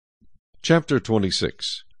Chapter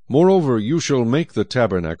 26. Moreover, you shall make the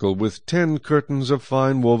tabernacle with 10 curtains of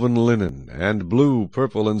fine woven linen, and blue,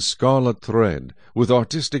 purple, and scarlet thread. With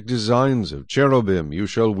artistic designs of cherubim you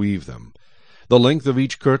shall weave them. The length of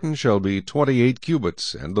each curtain shall be 28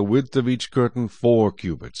 cubits, and the width of each curtain 4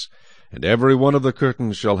 cubits. And every one of the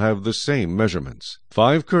curtains shall have the same measurements.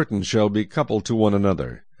 5 curtains shall be coupled to one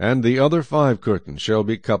another, and the other 5 curtains shall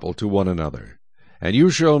be coupled to one another. And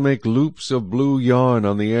you shall make loops of blue yarn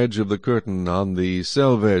on the edge of the curtain on the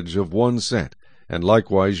selvedge of one set, and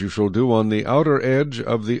likewise you shall do on the outer edge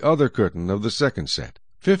of the other curtain of the second set.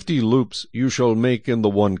 50 loops you shall make in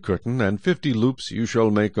the one curtain, and 50 loops you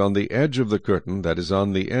shall make on the edge of the curtain that is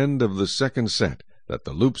on the end of the second set, that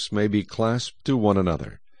the loops may be clasped to one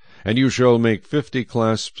another. And you shall make 50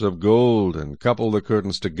 clasps of gold, and couple the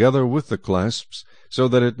curtains together with the clasps, so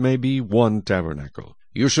that it may be one tabernacle.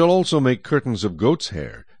 You shall also make curtains of goat's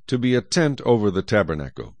hair, to be a tent over the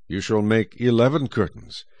tabernacle. You shall make 11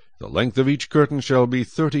 curtains. The length of each curtain shall be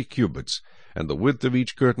 30 cubits, and the width of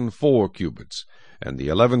each curtain 4 cubits. And the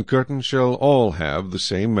 11 curtains shall all have the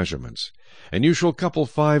same measurements. And you shall couple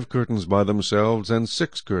 5 curtains by themselves, and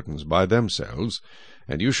 6 curtains by themselves.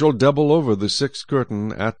 And you shall double over the 6th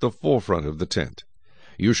curtain at the forefront of the tent.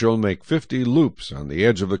 You shall make 50 loops on the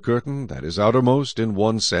edge of the curtain that is outermost in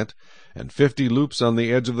one set, and 50 loops on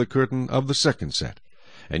the edge of the curtain of the second set.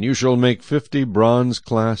 And you shall make 50 bronze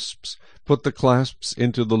clasps, put the clasps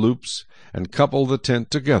into the loops, and couple the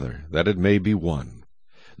tent together, that it may be one.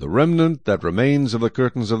 The remnant that remains of the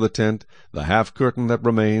curtains of the tent, the half curtain that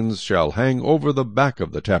remains, shall hang over the back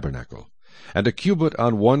of the tabernacle. And a cubit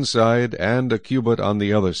on one side, and a cubit on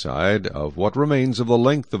the other side, of what remains of the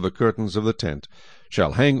length of the curtains of the tent,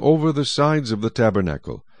 shall hang over the sides of the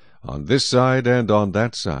tabernacle, on this side and on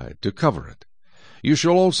that side, to cover it. You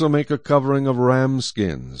shall also make a covering of ram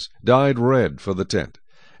skins, dyed red, for the tent,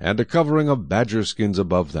 and a covering of badger skins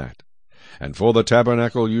above that. And for the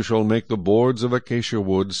tabernacle you shall make the boards of acacia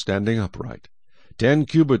wood standing upright. 10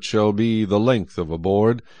 cubits shall be the length of a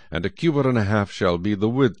board, and a cubit and a half shall be the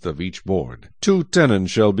width of each board. 2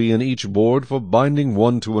 tenons shall be in each board for binding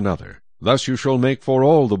one to another. Thus you shall make for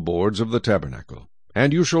all the boards of the tabernacle.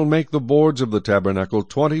 And you shall make the boards of the tabernacle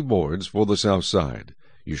 20 boards for the south side.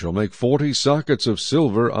 You shall make 40 sockets of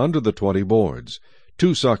silver under the 20 boards,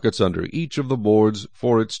 2 sockets under each of the boards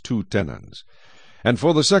for its 2 tenons. And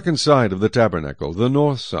for the second side of the tabernacle, the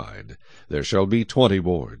north side, there shall be 20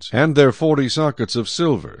 boards, and there 40 sockets of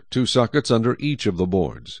silver, 2 sockets under each of the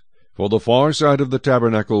boards. For the far side of the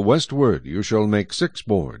tabernacle westward you shall make 6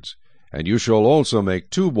 boards, and you shall also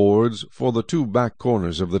make 2 boards for the 2 back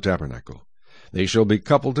corners of the tabernacle. They shall be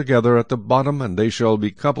coupled together at the bottom, and they shall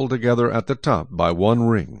be coupled together at the top by one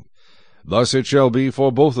ring. Thus it shall be for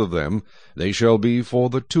both of them, they shall be for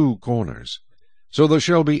the 2 corners. So there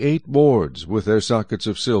shall be 8 boards, with their sockets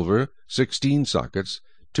of silver, 16 sockets,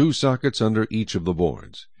 2 sockets under each of the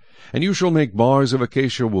boards. And you shall make bars of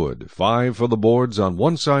acacia wood, 5 for the boards on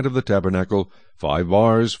one side of the tabernacle, 5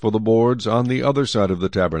 bars for the boards on the other side of the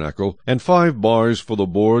tabernacle, and 5 bars for the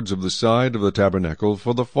boards of the side of the tabernacle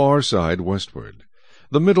for the far side westward.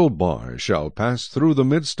 The middle bar shall pass through the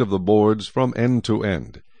midst of the boards from end to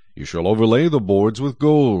end. You shall overlay the boards with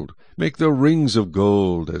gold, make the rings of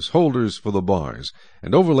gold as holders for the bars,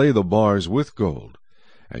 and overlay the bars with gold.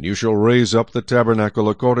 And you shall raise up the tabernacle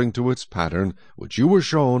according to its pattern, which you were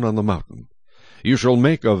shown on the mountain. You shall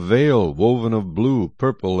make a veil woven of blue,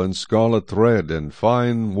 purple, and scarlet thread, and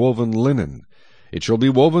fine woven linen. It shall be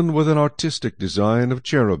woven with an artistic design of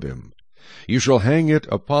cherubim. You shall hang it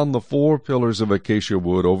upon the 4 pillars of acacia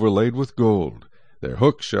wood overlaid with gold. Their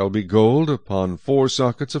hooks shall be gold upon 4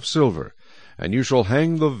 sockets of silver, and you shall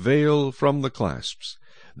hang the veil from the clasps.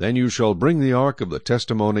 Then you shall bring the ark of the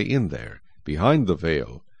testimony in there, behind the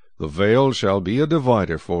veil. The veil shall be a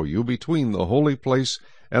divider for you between the holy place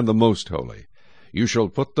and the most holy. You shall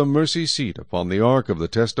put the mercy seat upon the ark of the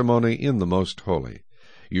testimony in the most holy.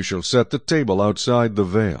 You shall set the table outside the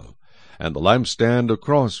veil, and the lampstand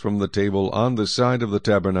across from the table on the side of the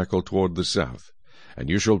tabernacle toward the south. And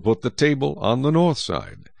you shall put the table on the north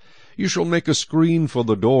side. You shall make a screen for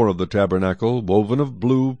the door of the tabernacle, woven of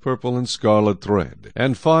blue, purple, and scarlet thread,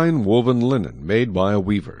 and fine woven linen made by a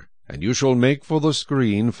weaver. And you shall make for the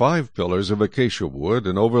screen 5 pillars of acacia wood,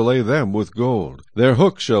 and overlay them with gold. Their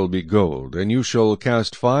hooks shall be gold, and you shall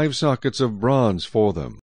cast 5 sockets of bronze for them.